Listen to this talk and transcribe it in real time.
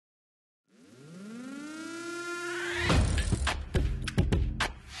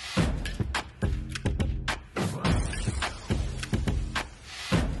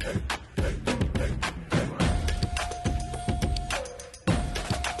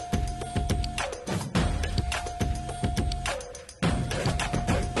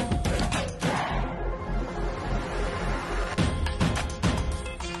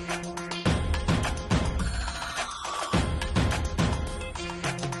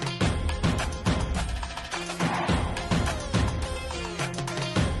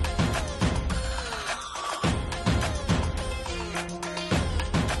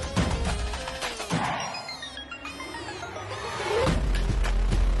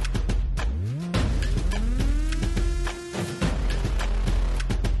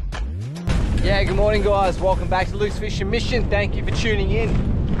Yeah, good morning guys, welcome back to Luke's Fishin Mission. Thank you for tuning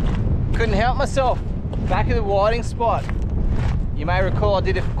in. Couldn't help myself, back at the whiting spot. You may recall I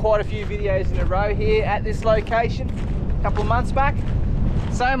did quite a few videos in a row here at this location a couple of months back.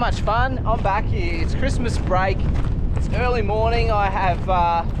 So much fun. I'm back here, it's Christmas break, it's early morning. I have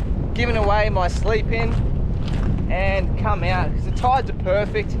given away my sleep in and come out because the tides are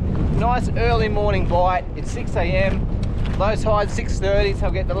perfect. Nice early morning bite. It's 6 AM. Low tide 6:30, so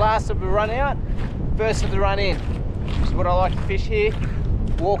I'll get the last of the run out, first of the run in, which is what I like to fish here.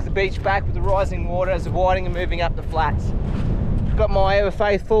 Walk the beach back with the rising water as the whiting are moving up the flats. Got my ever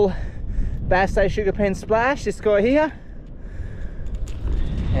faithful bassday sugapen splash, this guy here,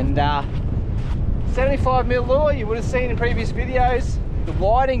 and 75mm lure. You would have seen in previous videos, the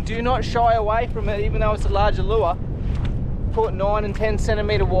whiting do not shy away from it, even though it's a larger lure. Caught 9 and 10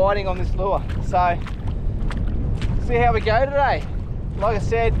 centimetre whiting on this lure, so see how we go today. Like I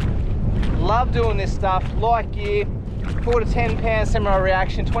said, love doing this stuff. Light gear, 4 to 10 pound samurai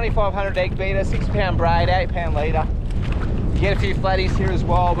reaction, 2500 egg beater, 6 pound braid, 8 pound leader. Get a few flatties here as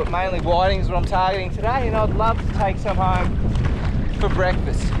well, but mainly whiting is what I'm targeting today, and I'd love to take some home for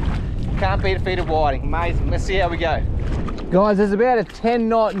breakfast. Can't beat a feed of whiting, amazing. Let's see how we go. Guys, there's about a 10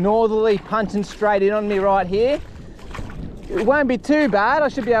 knot northerly punching straight in on me right here. It won't be too bad, I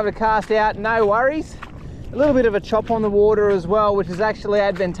should be able to cast out, no worries. A little bit of a chop on the water as well, which is actually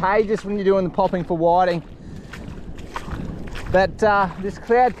advantageous when you're doing the popping for whiting. But this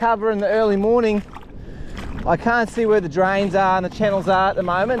cloud cover in the early morning, I can't see where the drains are and the channels are at the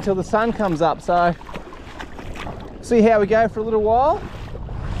moment until the sun comes up. So see how we go for a little while,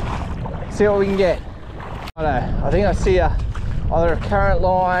 see what we can get. I think I see either a current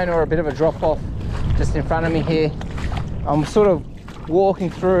line or a bit of a drop off just in front of me here. I'm sort of walking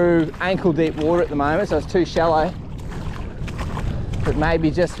through ankle deep water at the moment, so it's too shallow, but maybe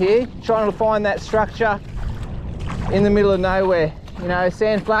just here, trying to find that structure in the middle of nowhere. You know,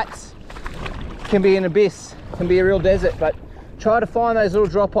 sand flats can be an abyss, can be a real desert, but try to find those little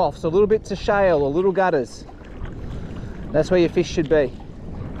drop offs, or little bits of shale or little gutters. That's where your fish should be.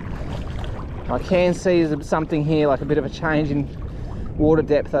 I can see there's something here, like a bit of a change in water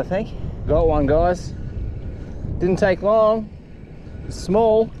depth, I think. Got one, guys. Didn't take long.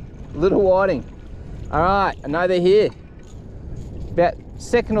 Small, little whiting. All right, I know they're here. About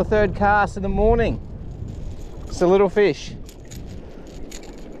second or third cast in the morning. It's a little fish.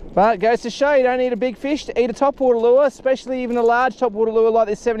 But it goes to show you don't need a big fish to eat a topwater lure, especially even a large topwater lure like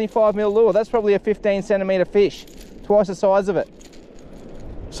this 75mm lure. That's probably a 15 centimetre fish, twice the size of it.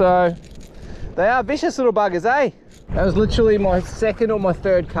 So they are vicious little buggers, eh? That was literally my second or my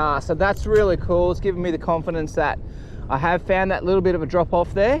third cast, so that's really cool. It's given me the confidence that I have found that little bit of a drop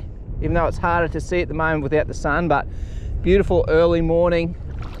off there, even though it's harder to see at the moment without the sun. But beautiful early morning,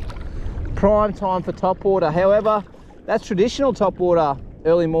 prime time for topwater. However, that's traditional topwater,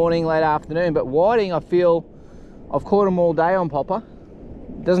 early morning, late afternoon, but whiting, I feel I've caught them all day on popper.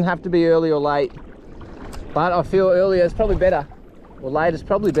 It doesn't have to be early or late, but I feel earlier is probably better, or late is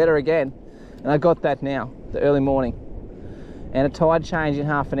probably better again. And I got that now, the early morning, and a tide change in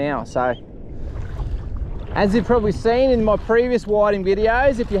half an hour. So as you've probably seen in my previous whiting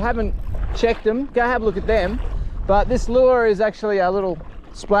videos, if you haven't checked them, go have a look at them. But this lure is actually a little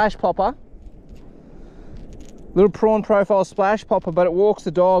splash popper, little prawn profile splash popper, but it walks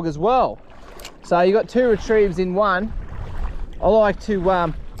the dog as well. So you got two retrieves in one. I like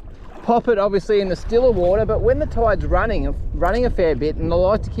to pop it obviously in the stiller water, but when the tide's running a fair bit and I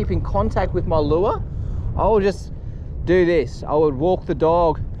like to keep in contact with my lure, I will just do this. I would walk the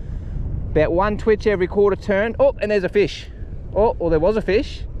dog about one twitch every quarter turn. Oh, and there's a fish. Oh, well, there was a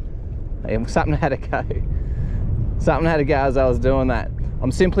fish. Something had to go. Something had to go as I was doing that.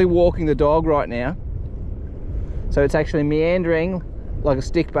 I'm simply walking the dog right now. So it's actually meandering like a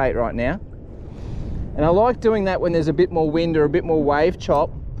stick bait right now. And I like doing that when there's a bit more wind or a bit more wave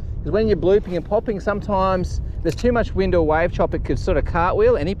chop. Because when you're blooping and popping, sometimes there's too much wind or wave chop, it could sort of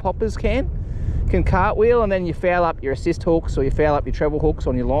cartwheel. Any poppers can cartwheel, and then you foul up your assist hooks or you foul up your treble hooks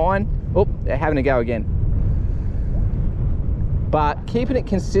on your line. Oh, they're having to go again. But keeping it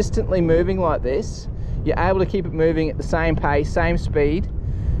consistently moving like this, you're able to keep it moving at the same pace, same speed,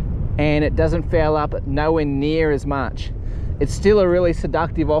 and it doesn't foul up nowhere near as much. It's still a really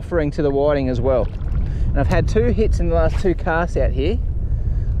seductive offering to the whiting as well. And I've had 2 hits in the last 2 casts out here.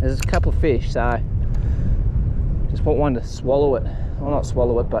 There's a couple of fish, so just want one to swallow it. Well, not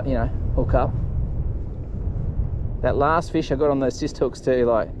swallow it, but you know, hook up. That last fish I got on those assist hooks too,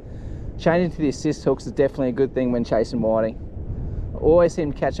 like changing to the assist hooks is definitely a good thing when chasing whiting. I always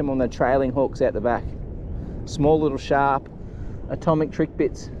seem to catch them on the trailing hooks out the back. Small little sharp atomic trick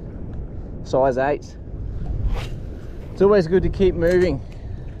bits. size 8s. It's always good to keep moving,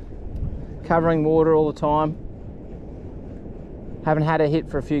 covering water all the time. Haven't had a hit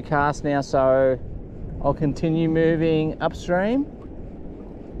for a few casts now, so I'll continue moving upstream.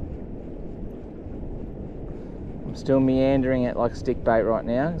 I'm still meandering it like stick bait right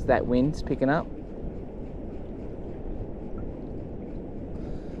now because that wind's picking up.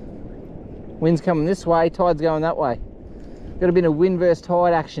 Wind's coming this way, tide's going that way. Got a bit of wind versus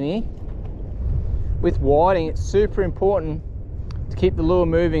tide action here. With whiting, it's super important to keep the lure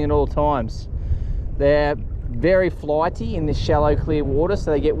moving at all times. They're very flighty in this shallow, clear water,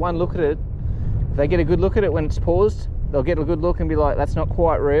 so they get one look at it. If they get a good look at it when it's paused, they'll get a good look and be like, that's not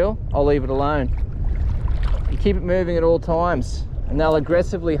quite real, I'll leave it alone. You keep it moving at all times, and they'll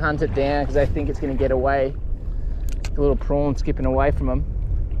aggressively hunt it down because they think it's going to get away. The little prawn skipping away from them.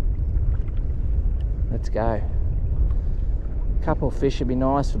 Let's go. A couple of fish would be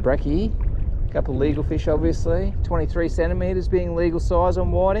nice for brekkie. A couple of legal fish, obviously. 23 centimetres being legal size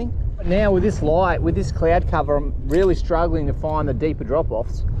on whiting. Now with this light, with this cloud cover, I'm really struggling to find the deeper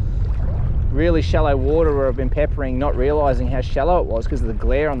drop-offs. Really shallow water where I've been peppering, not realising how shallow it was because of the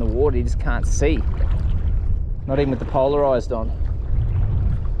glare on the water. You just can't see. Not even with the polarised on.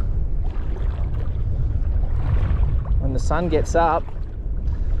 When the sun gets up,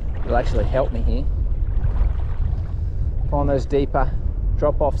 it'll actually help me here. Find those deeper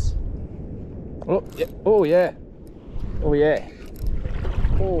drop-offs. Oh yeah, oh yeah, oh yeah.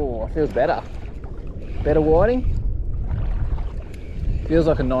 Oh, it feels better. Better whiting. Feels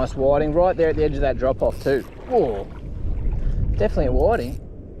like a nice whiting right there at the edge of that drop-off too. Oh, definitely a whiting.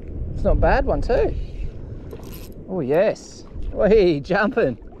 It's not a bad one too. Oh yes. Oh, hey,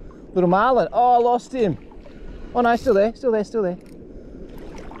 jumping. Little marlin. Oh, I lost him. Oh no, still there, still there, still there.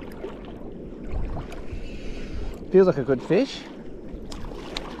 Feels like a good fish.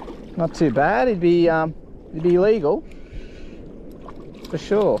 Not too bad. He'd be legal for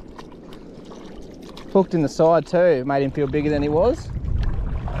sure. Hooked in the side too. Made him feel bigger than he was.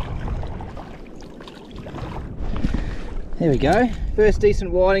 There we go. First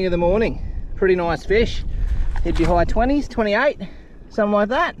decent whiting of the morning. Pretty nice fish. He'd be high 20s, 28, something like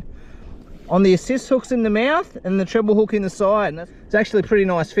that. On the assist hooks in the mouth and the treble hook in the side. It's actually a pretty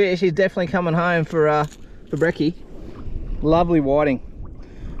nice fish. He's definitely coming home for brekkie. Lovely whiting.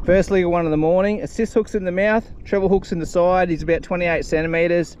 First legal one of the morning. Assist hooks in the mouth, treble hooks in the side. He's about 28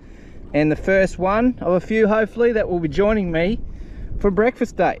 centimetres. And the first one of a few, hopefully, that will be joining me for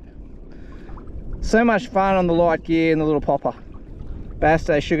breakfast date. So much fun on the light gear and the little popper.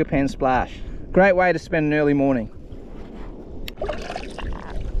 Bassday sugapen splash. Great way to spend an early morning.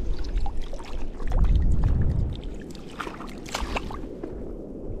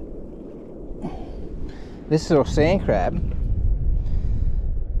 This little sand crab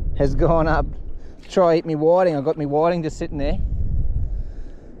has gone up to try to eat me whiting. I've got me whiting just sitting there,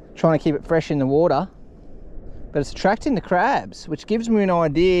 trying to keep it fresh in the water, but it's attracting the crabs, which gives me an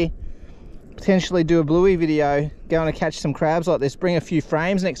idea. Potentially do a bluey video, going to catch some crabs like this, bring a few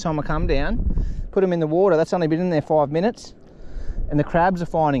frames next time I come down, put them in the water. That's only been in there 5 minutes and the crabs are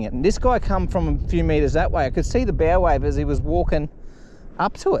finding it. And this guy come from a few meters that way. I could see the bow wave as he was walking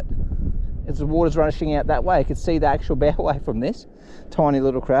up to it. As the water's rushing out that way, I could see the actual bow wave from this tiny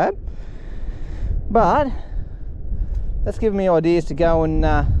little crab. But that's given me ideas to go and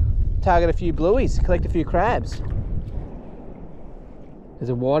target a few blueies, collect a few crabs. There's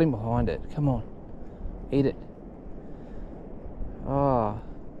a whiting behind it. Come on, eat it. Oh,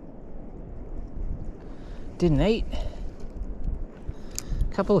 didn't eat.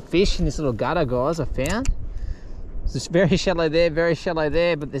 A couple of fish in this little gutter, guys, I found. It's just very shallow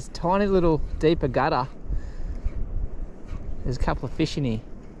there, but there's tiny little deeper gutter. There's a couple of fish in here.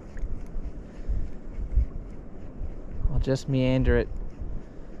 I'll just meander it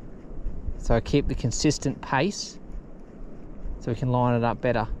so I keep the consistent pace, so we can line it up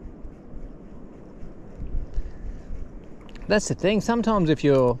better. That's the thing, sometimes if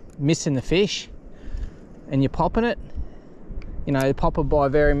you're missing the fish and you're popping it, you know, you pop it by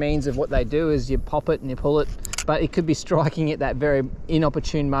very means of what they do is you pop it and you pull it, but it could be striking at that very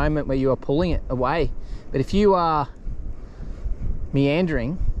inopportune moment where you are pulling it away. But if you are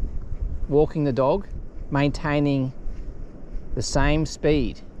meandering, walking the dog, maintaining the same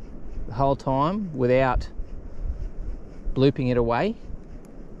speed the whole time without blooping it away,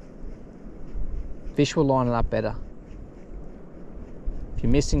 fish will line it up better. If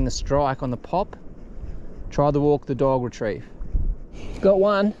you're missing the strike on the pop, try the walk the dog retrieve. Got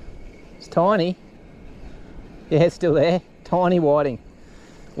one. It's tiny. Yeah, it's still there. Tiny whiting.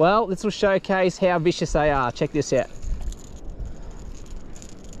 Well, this will showcase how vicious they are. Check this out.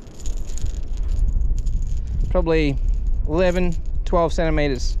 probably 11, 12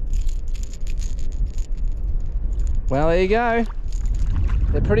 centimeters. Well, there you go.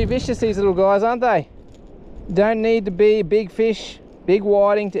 They're pretty vicious, these little guys, aren't they? Don't need to be a big fish, big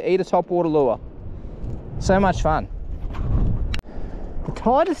whiting to eat a topwater lure. So much fun. The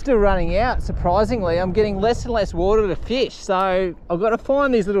tide is still running out, surprisingly. I'm getting less and less water to fish, so I've got to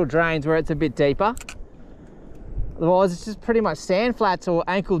find these little drains where it's a bit deeper. Otherwise, it's just pretty much sand flats or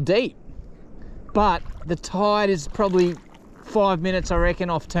ankle deep. But the tide is probably 5 minutes, I reckon,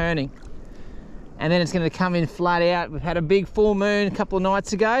 off turning. And then it's going to come in flat out. We've had a big full moon a couple of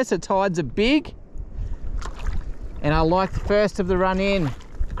nights ago, so tides are big. And I like the first of the run in,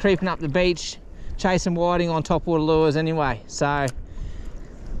 creeping up the beach, chasing whiting on topwater lures anyway. So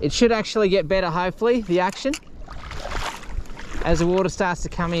it should actually get better, hopefully, the action, as the water starts to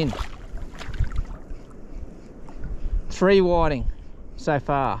come in. 3 whiting so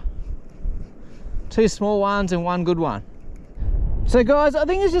far. 2 small ones and 1 good one. So guys, I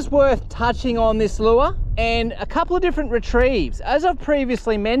think it's just worth touching on this lure and a couple of different retrieves. As I've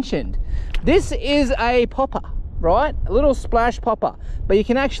previously mentioned, this is a popper, right? A little splash popper, but you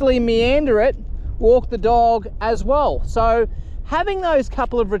can actually meander it, walk the dog as well. So having those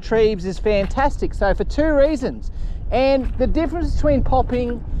couple of retrieves is fantastic. So for 2 reasons, and the difference between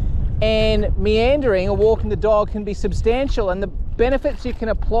popping and meandering or walking the dog can be substantial, and the benefits you can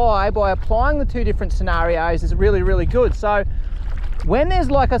apply by applying the 2 different scenarios is really, really good. So when there's,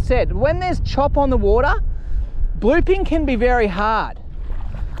 like I said, when there's chop on the water, blooping can be very hard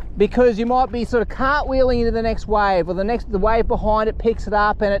because you might be sort of cartwheeling into the next wave, or the wave behind it picks it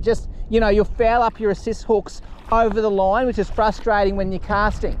up, and it just, you know, you'll foul up your assist hooks over the line, which is frustrating when you're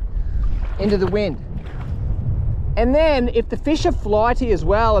casting into the wind. And then if the fish are flighty as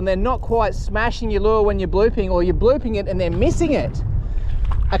well and they're not quite smashing your lure when you're blooping, or you're blooping it and they're missing it,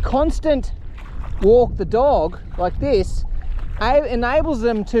 a constant walk the dog like this enables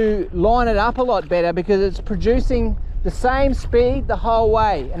them to line it up a lot better, because it's producing the same speed the whole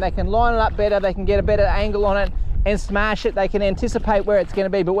way, and they can line it up better, they can get a better angle on it and smash it, they can anticipate where it's going to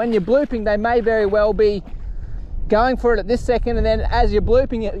be. But when you're blooping, they may very well be going for it at this second, and then as you're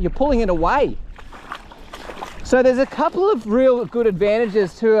blooping it, you're pulling it away. So there's a couple of real good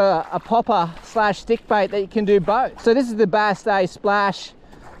advantages to a popper slash stick bait, that you can do both. So this is the Bassday Splash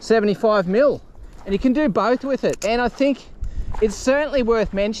 75 mil, and you can do both with it, and I think it's certainly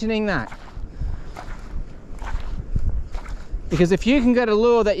worth mentioning that, because if you can get a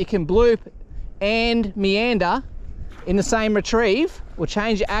lure that you can bloop and meander in the same retrieve, or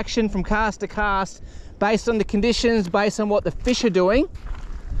change your action from cast to cast based on the conditions, based on what the fish are doing,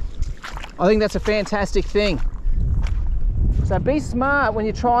 I think that's a fantastic thing. So be smart when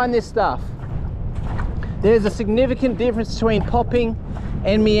you're trying this stuff. There's a significant difference between popping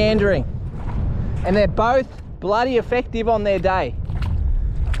and meandering, and they're both bloody effective on their day.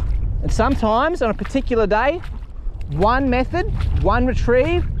 And sometimes on a particular day, one method, one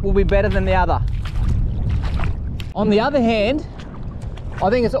retrieve will be better than the other. On the other hand,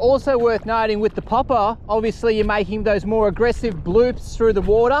 I think it's also worth noting with the popper, obviously you're making those more aggressive bloops through the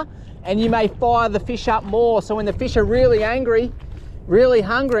water, and you may fire the fish up more. So when the fish are really angry, really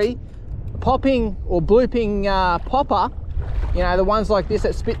hungry, popping or blooping popper, you know, the ones like this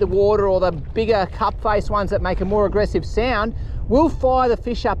that spit the water, or the bigger cup face ones that make a more aggressive sound, will fire the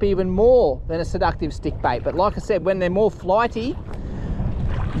fish up even more than a seductive stick bait. But like I said, when they're more flighty,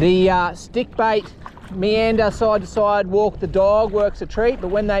 the stick bait meander side to side, walk the dog works a treat. But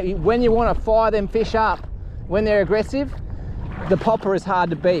when you want to fire them fish up, when they're aggressive, the popper is hard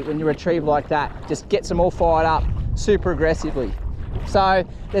to beat when you retrieve like that. Just gets them all fired up super aggressively. So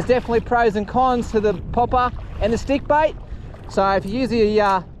there's definitely pros and cons to the popper and the stick bait. So if you use the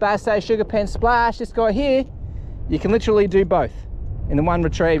bassday sugapen splash, this guy here, you can literally do both in the one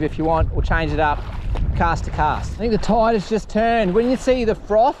retrieve if you want, or change it up cast to cast. I think the tide has just turned. When you see the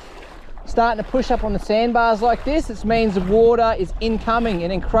froth starting to push up on the sandbars like this, it means the water is incoming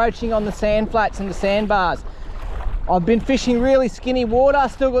and encroaching on the sand flats and the sandbars. I've been fishing really skinny water,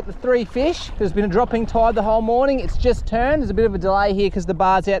 still got the 3 fish. There's been a dropping tide the whole morning. It's just turned. There's a bit of a delay here because the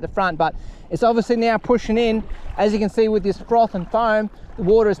bar's out the front, but it's obviously now pushing in. As you can see with this froth and foam, the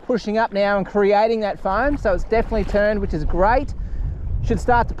water is pushing up now and creating that foam. So it's definitely turned, which is great. Should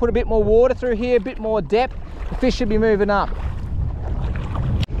start to put a bit more water through here, a bit more depth. The fish should be moving up.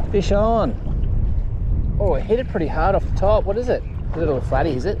 Fish on. Oh, it hit it pretty hard off the top. What is it? A little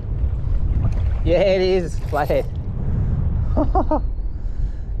flatty, is it? Yeah, it is. Flathead.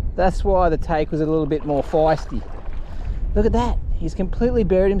 That's why the take was a little bit more feisty. Look at that. He's completely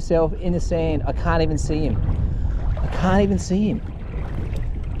buried himself in the sand. I can't even see him. I can't even see him.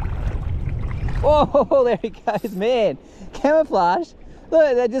 Oh, there he goes, man. Camouflage.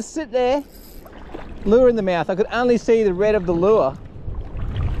 Look, they just sit there. Lure in the mouth. I could only see the red of the lure.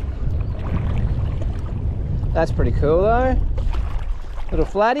 That's pretty cool though. Little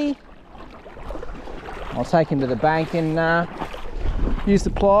flatty. I'll take him to the bank and use the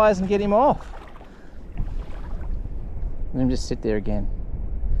pliers and get him off. Let him just sit there again.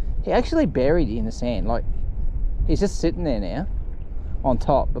 He actually buried in the sand. Like, he's just sitting there now on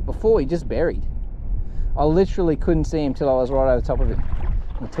top, but before he just buried. I literally couldn't see him till I was right over the top of him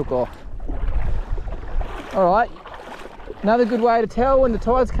and took off. All right, another good way to tell when the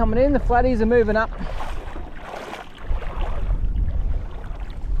tide's coming in, the flatties are moving up.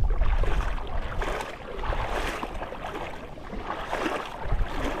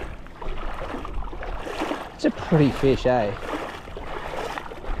 It's a pretty fish, eh?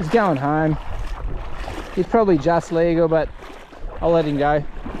 He's going home. He's probably just legal, but I'll let him go.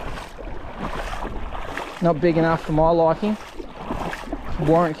 Not big enough for my liking.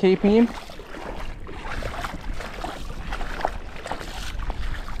 Warrant keeping him.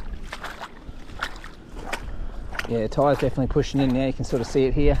 Yeah, the tide's definitely pushing in now. You can sort of see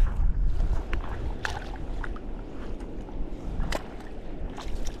it here.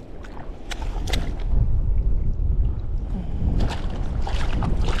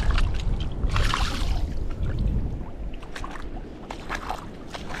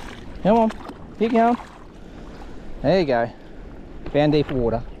 Come on, keep going. There you go. Found deep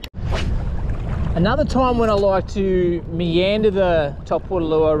water. Another time when I like to meander the topwater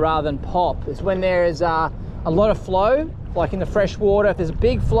lure rather than pop is when there is a lot of flow, like in the fresh water. If there's a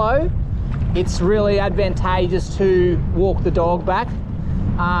big flow, it's really advantageous to walk the dog back.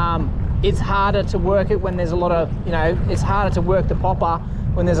 It's harder to work it when there's a lot of, it's harder to work the popper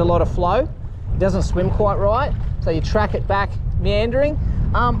when there's a lot of flow. It doesn't swim quite right, so you track it back meandering.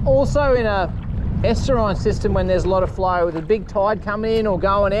 Also in a estuarine system, when there's a lot of flow with a big tide coming in or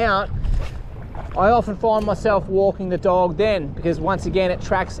going out, I often find myself walking the dog then, because once again it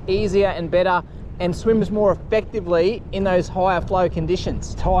tracks easier and better and swims more effectively in those higher flow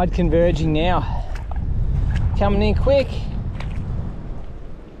conditions. Tide converging now. Coming in quick.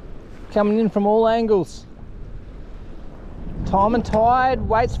 Coming in from all angles. Time and tide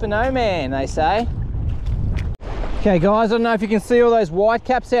waits for no man, they say. Okay guys, I don't know if you can see all those white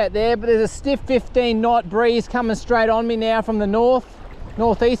caps out there, but there's a stiff 15 knot breeze coming straight on me now from the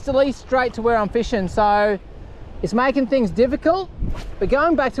northeasterly, straight to where I'm fishing. So it's making things difficult. But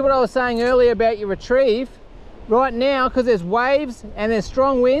going back to what I was saying earlier about your retrieve, right now, because there's waves and there's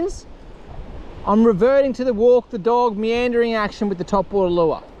strong winds, I'm reverting to the walk the dog meandering action with the topwater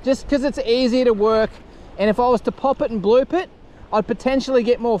lure. Just because it's easier to work, and if I was to pop it and bloop it, I'd potentially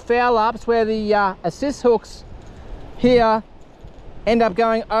get more foul ups where the assist hooks here end up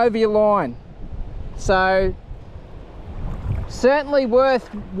going over your line. So certainly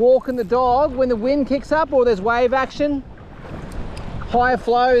worth walking the dog when the wind kicks up or there's wave action, higher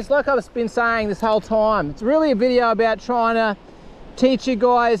flows, like I've been saying this whole time. It's really a video about trying to teach you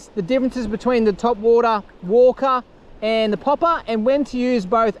guys the differences between the topwater walker and the popper, and when to use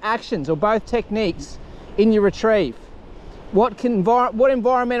both actions or both techniques in your retrieve. What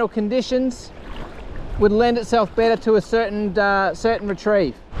environmental conditions would lend itself better to a certain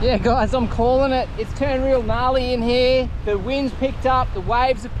retrieve. Yeah guys, I'm calling it. It's turned real gnarly in here. The wind's picked up, the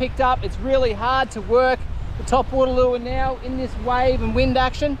waves have picked up. It's really hard to work the topwater lure now in this wave and wind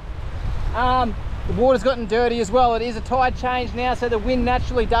action. The water's gotten dirty as well. It is a tide change now, so the wind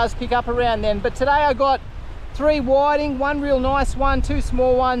naturally does pick up around then. But today I got 3 whiting, 1 real nice one, 2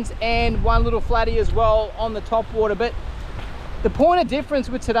 small ones, and 1 little flatty as well on the topwater. But the point of difference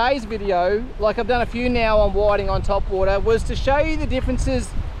with today's video, like I've done a few now on whiting on topwater, was to show you the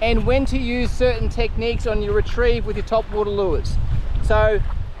differences and when to use certain techniques on your retrieve with your topwater lures. So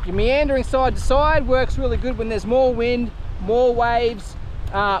your meandering side to side works really good when there's more wind, more waves,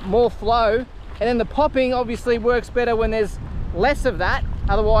 more flow. And then the popping obviously works better when there's less of that.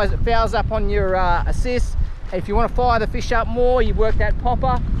 Otherwise it fouls up on your assist. If you want to fire the fish up more, you work that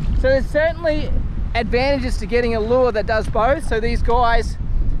popper. So there's certainly advantages to getting a lure that does both. So these guys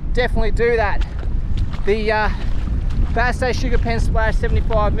definitely do that. The bassday sugapen splash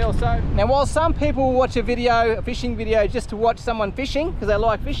 75mm. So now, while some people will watch a fishing video just to watch someone fishing because they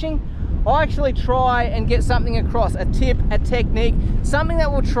like fishing, I actually try and get something across, a tip, a technique, something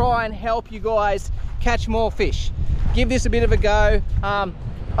that will try and help you guys catch more fish. Give this a bit of a go.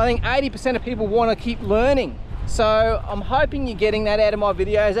 I think 80% of people want to keep learning. So I'm hoping you're getting that out of my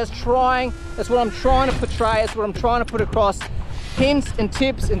videos. That's what I'm trying to portray. That's what I'm trying to put across. Hints and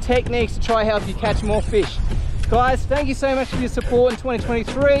tips and techniques to try help you catch more fish. Guys, thank you so much for your support in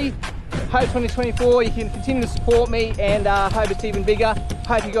 2023. Hope 2024 you can continue to support me, and hope it's even bigger.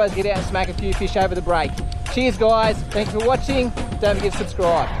 Hope you guys get out and smack a few fish over the break. Cheers guys, thanks for watching. Don't forget to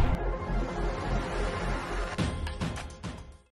subscribe.